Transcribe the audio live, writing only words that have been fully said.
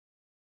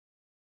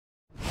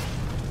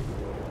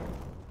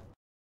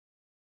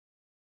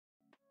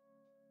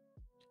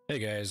Hey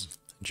guys,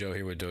 Joe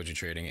here with Doji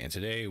Trading, and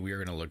today we are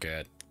going to look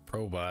at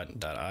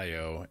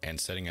Probot.io and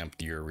setting up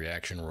your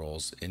reaction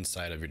roles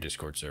inside of your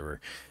Discord server.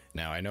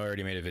 Now, I know I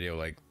already made a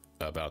video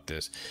about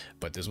this,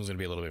 but this one's going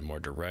to be a little bit more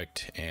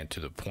direct and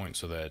to the point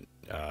so that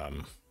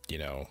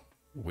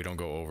we don't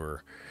go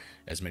over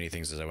as many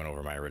things as I went over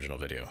in my original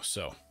video.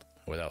 So,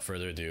 without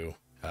further ado,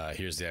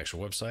 here's the actual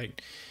website.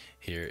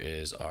 Here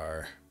is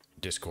our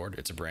Discord.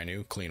 It's a brand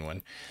new clean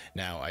one.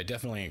 Now I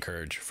definitely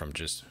encourage, from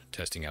just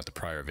testing out the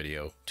prior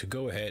video, to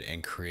go ahead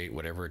and create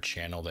whatever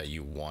channel that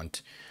you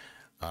want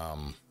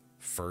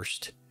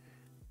first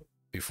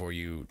before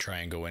you try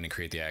and go in and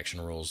create the action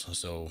roles.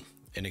 So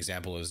an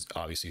example is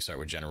obviously start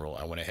with general.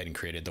 I went ahead and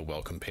created the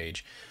welcome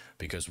page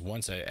because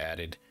once I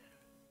added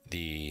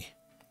the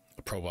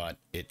Probot,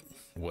 it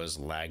was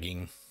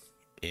lagging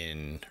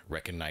in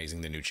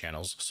recognizing the new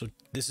channels. So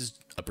this is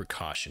a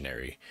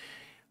precautionary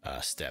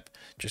step.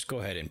 Just go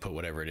ahead and put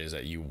whatever it is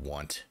that you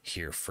want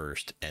here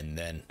first, and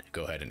then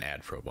go ahead and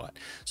add Probot.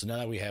 So now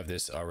that we have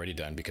this already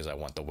done, because I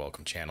want the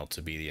welcome channel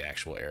to be the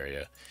actual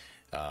area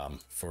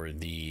for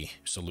the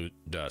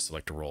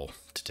select a role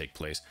to take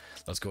place,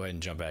 let's go ahead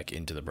and jump back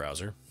into the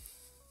browser.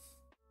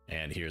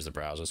 And here's the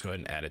browser. Let's go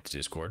ahead and add it to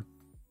Discord.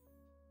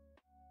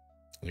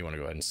 You want to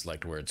go ahead and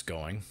select where it's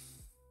going.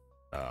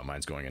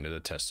 Mine's going into the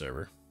test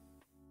server.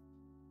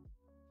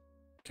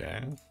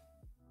 Okay.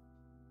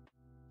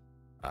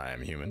 I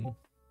am human.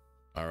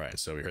 All right,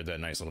 so we heard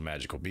that nice little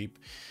magical beep.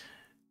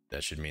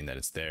 That should mean that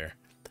it's there.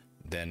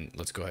 Then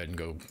let's go ahead and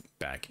go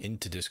back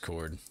into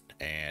Discord.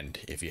 And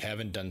if you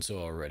haven't done so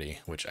already,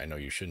 which I know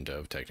you shouldn't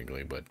have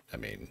technically, but I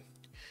mean,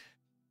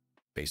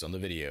 based on the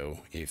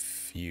video,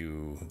 if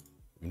you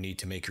need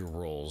to make your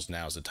roles,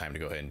 now's the time to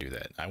go ahead and do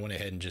that. I went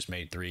ahead and just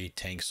made 3: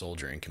 tank,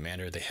 soldier, and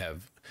commander. They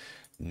have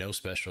no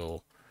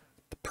special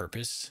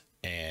purpose.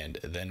 And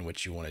then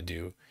what you want to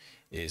do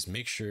is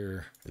make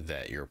sure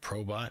that your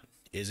Probot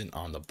isn't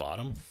on the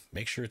bottom.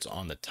 Make sure it's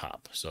on the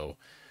top. So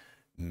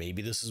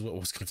maybe this is what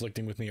was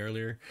conflicting with me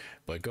earlier,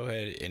 but go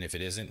ahead, and if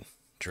it isn't,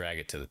 drag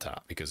it to the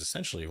top, because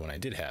essentially when I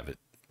did have it,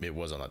 it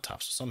was on the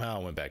top. So somehow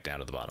I went back down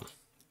to the bottom.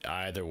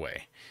 Either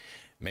way,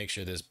 make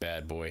sure this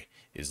bad boy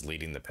is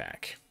leading the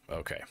pack.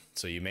 Okay,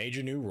 so you made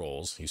your new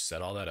roles, you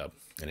set all that up,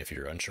 and if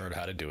you're unsure of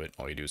how to do it,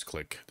 all you do is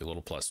click the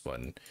little plus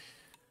button.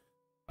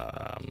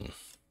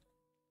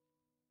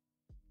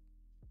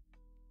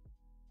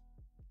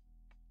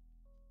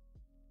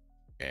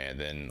 And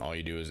then all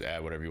you do is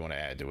add whatever you want to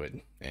add to it,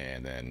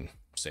 and then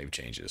save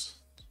changes.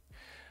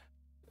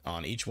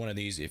 On each one of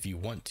these, if you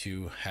want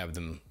to have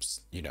them,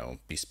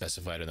 be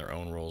specified in their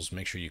own roles,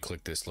 make sure you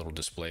click this little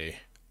display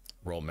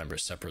role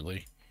members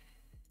separately,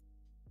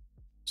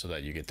 so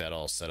that you get that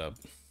all set up.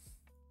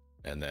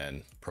 And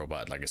then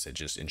Probot, like I said,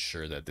 just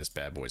ensure that this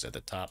bad boy's at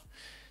the top.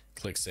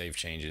 Click save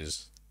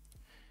changes.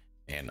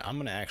 And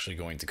I'm actually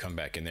going to come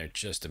back in there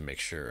just to make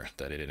sure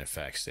that it in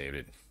fact saved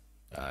it.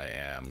 I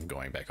am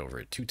going back over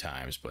it 2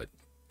 times, but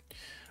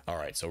all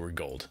right, so we're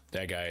gold.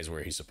 That guy is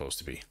where he's supposed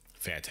to be.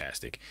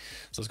 Fantastic.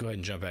 So let's go ahead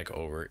and jump back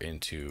over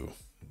into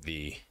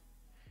the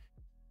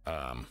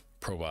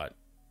Probot.io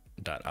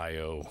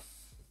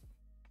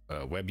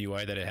web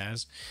UI that it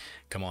has.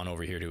 Come on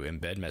over here to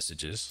embed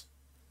messages.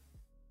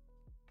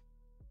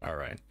 All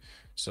right,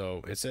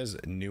 so it says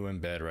new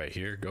embed right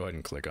here. Go ahead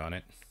and click on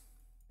it.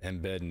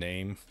 Embed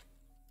name.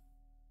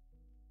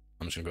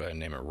 I'm just gonna go ahead and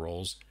name it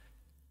roles.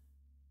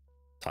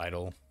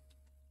 Title,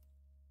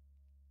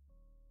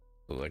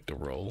 select a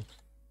role.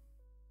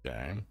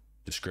 Okay.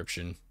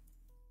 Description,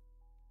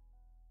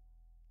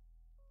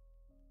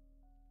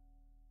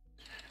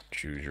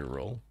 choose your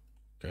role.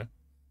 Okay,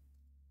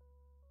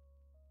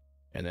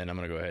 and then I'm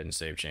gonna go ahead and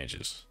save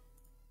changes.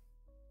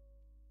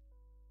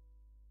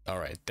 All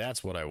right,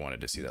 that's what I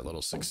wanted to see, that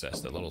little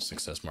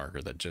success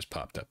marker that just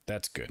popped up.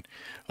 That's good.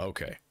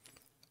 Okay,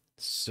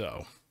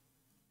 so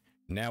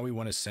now we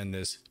want to send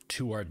this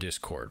to our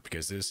Discord,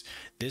 because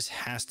this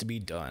has to be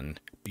done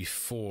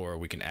before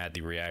we can add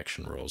the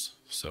reaction roles.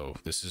 So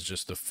this is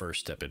just the first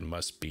step. It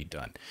must be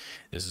done.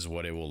 This is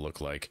what it will look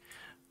like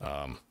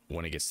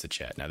when it gets to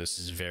chat. Now this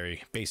is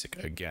very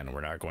basic. Again, we're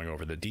not going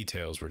over the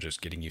details. We're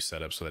just getting you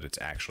set up so that it's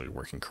actually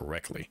working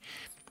correctly.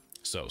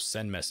 So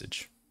send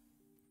message.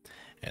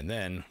 And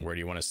then where do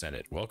you want to send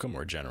it? Welcome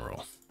or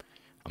general?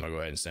 I'm gonna go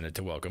ahead and send it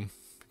to welcome.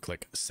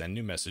 Click send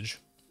new message.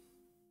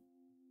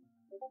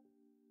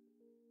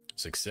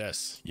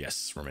 Success.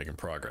 Yes, we're making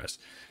progress.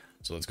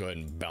 So let's go ahead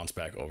and bounce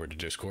back over to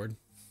Discord.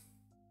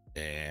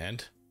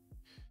 And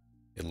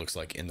it looks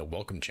like in the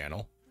welcome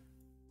channel,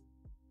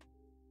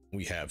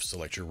 we have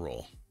select your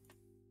role.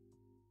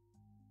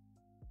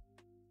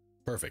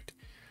 Perfect.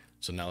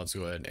 So now let's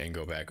go ahead and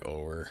go back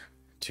over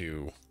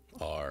to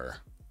our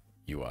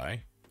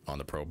UI on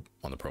the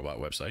Probot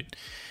website.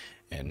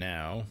 And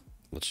now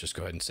let's just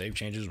go ahead and save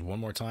changes one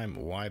more time.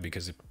 Why?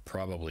 Because it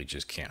probably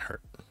just can't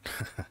hurt.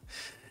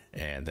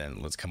 And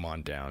then let's come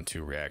on down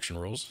to reaction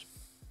roles.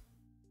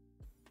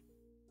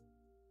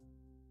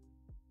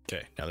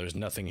 Okay, now there's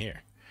nothing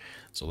here.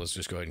 So let's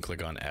just go ahead and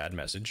click on add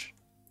message.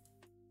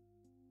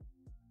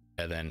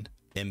 And then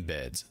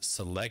embeds,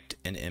 select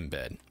an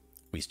embed.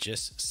 we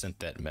just sent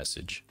that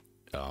message.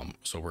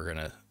 So we're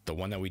gonna, the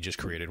one that we just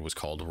created was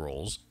called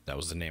roles. That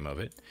was the name of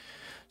it.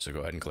 So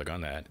go ahead and click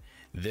on that.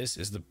 This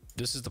is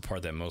the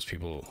part that most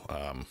people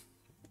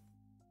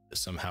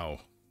somehow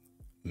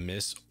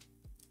miss,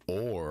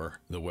 or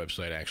the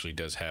website actually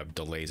does have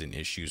delays and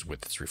issues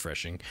with its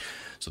refreshing.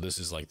 So this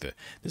is like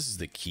this is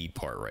the key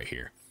part right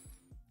here.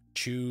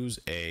 Choose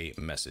a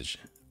message.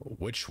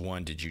 Which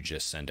one did you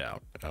just send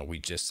out? We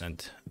just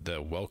sent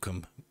the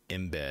welcome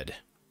embed.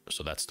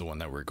 So that's the one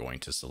that we're going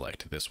to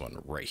select, this one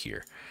right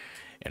here.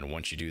 And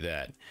once you do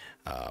that,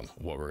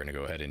 what we're going to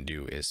go ahead and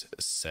do is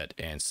set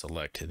and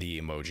select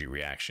the emoji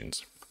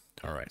reactions.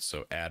 All right,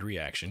 so add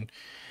reaction,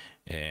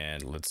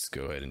 and let's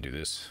go ahead and do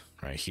this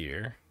right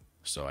here.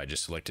 So I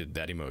just selected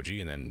that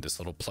emoji, and then this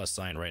little plus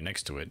sign right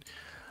next to it,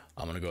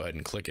 I'm going to go ahead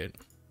and click it.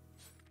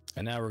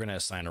 And now we're going to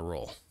assign a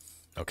role.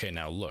 Okay,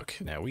 now look,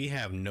 now we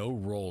have no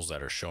roles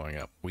that are showing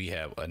up. We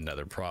have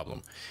another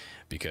problem,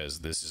 because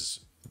this is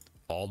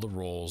all the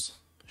roles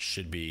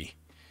should be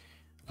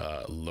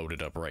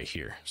loaded up right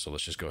here. So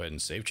let's just go ahead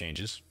and save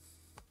changes,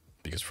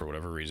 because for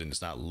whatever reason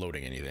it's not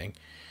loading anything.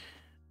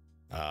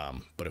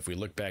 But if we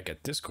look back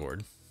at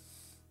Discord,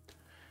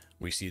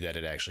 we see that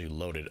it actually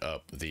loaded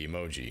up the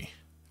emoji,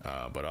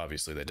 but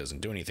obviously that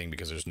doesn't do anything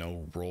because there's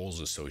no roles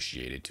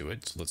associated to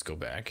it. So let's go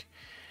back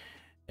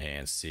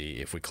and see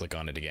if we click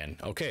on it again.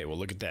 Okay, well,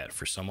 look at that.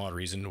 For some odd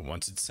reason,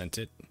 once it sent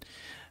it,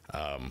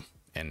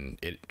 and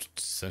it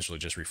essentially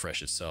just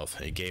refreshed itself,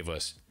 it gave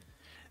us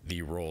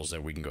the roles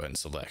that we can go ahead and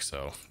select.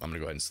 So I'm gonna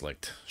go ahead and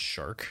select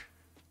shark.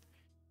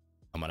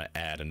 I'm gonna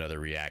add another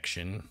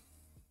reaction.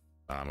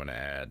 I'm gonna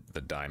add the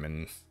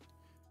diamond,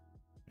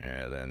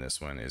 and then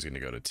this one is gonna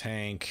go to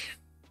tank,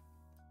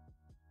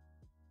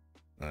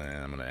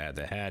 and I'm gonna add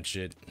the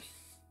hatchet,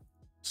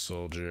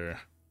 soldier,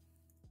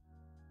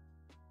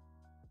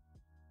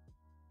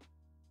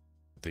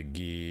 the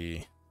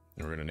gi,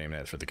 and we're gonna name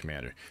that for the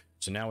commander.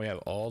 So now we have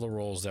all the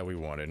roles that we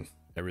wanted,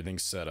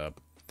 everything's set up.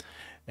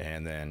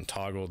 And then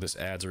toggle, this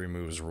adds or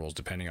removes roles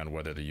depending on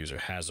whether the user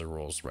has the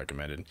roles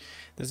recommended.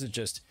 This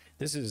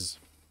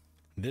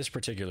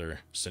particular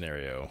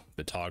scenario,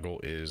 the toggle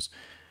is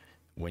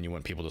when you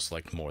want people to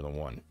select more than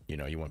one. You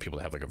know, you want people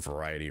to have like a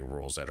variety of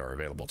roles that are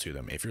available to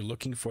them. If you're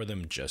looking for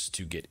them just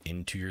to get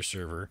into your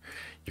server,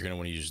 you're going to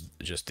want to use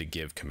just the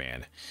give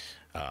command.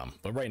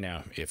 But right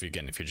now, if you're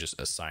just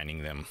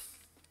assigning them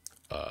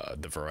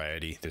the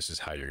variety, this is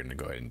how you're going to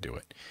go ahead and do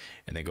it.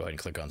 And then go ahead and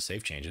click on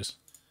save changes.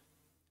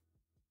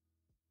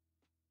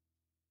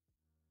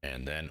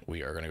 And then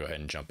we are going to go ahead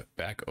and jump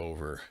back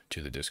over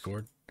to the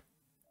Discord.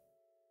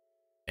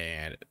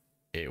 And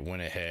it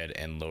went ahead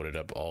and loaded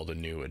up all the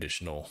new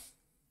additional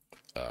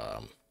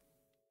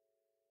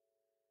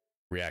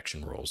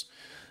reaction roles.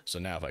 So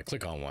now if I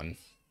click on one,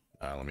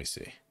 let me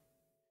see.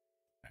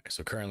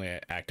 So currently,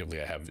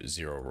 actively, I have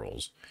 0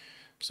 roles.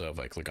 So if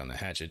I click on the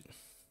hatchet,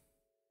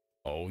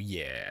 oh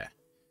yeah.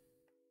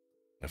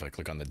 If I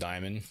click on the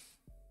diamond,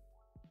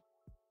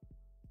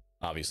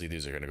 obviously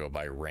these are going to go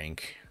by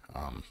rank,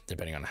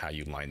 depending on how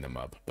you line them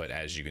up. But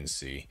as you can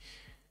see,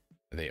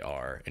 they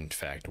are in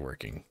fact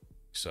working.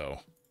 So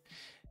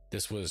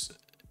this was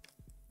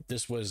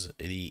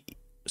the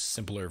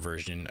simpler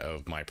version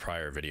of my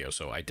prior video.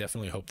 So I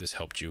definitely hope this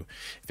helped you.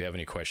 If you have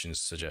any questions,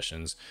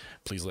 suggestions,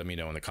 please let me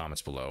know in the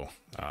comments below.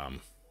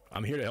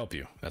 I'm here to help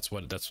you. That's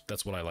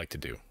what I like to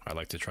do. I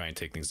like to try and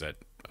take things that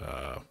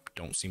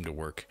don't seem to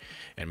work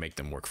and make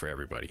them work for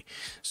everybody.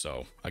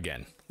 So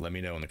again, let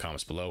me know in the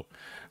comments below.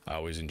 I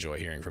always enjoy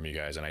hearing from you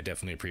guys, and I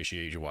definitely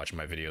appreciate you watching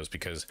my videos,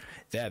 because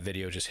that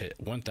video just hit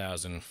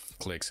 1,000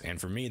 clicks,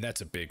 and for me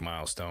that's a big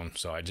milestone.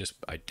 So I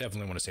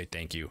definitely want to say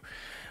thank you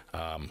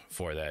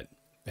for that.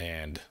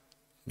 And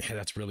yeah,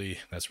 that's really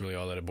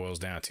all that it boils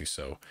down to.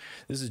 So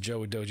this is Joe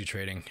with Doji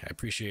Trading. I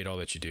appreciate all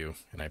that you do,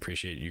 and I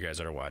appreciate you guys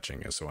that are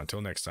watching. So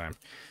until next time,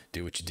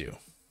 do what you do.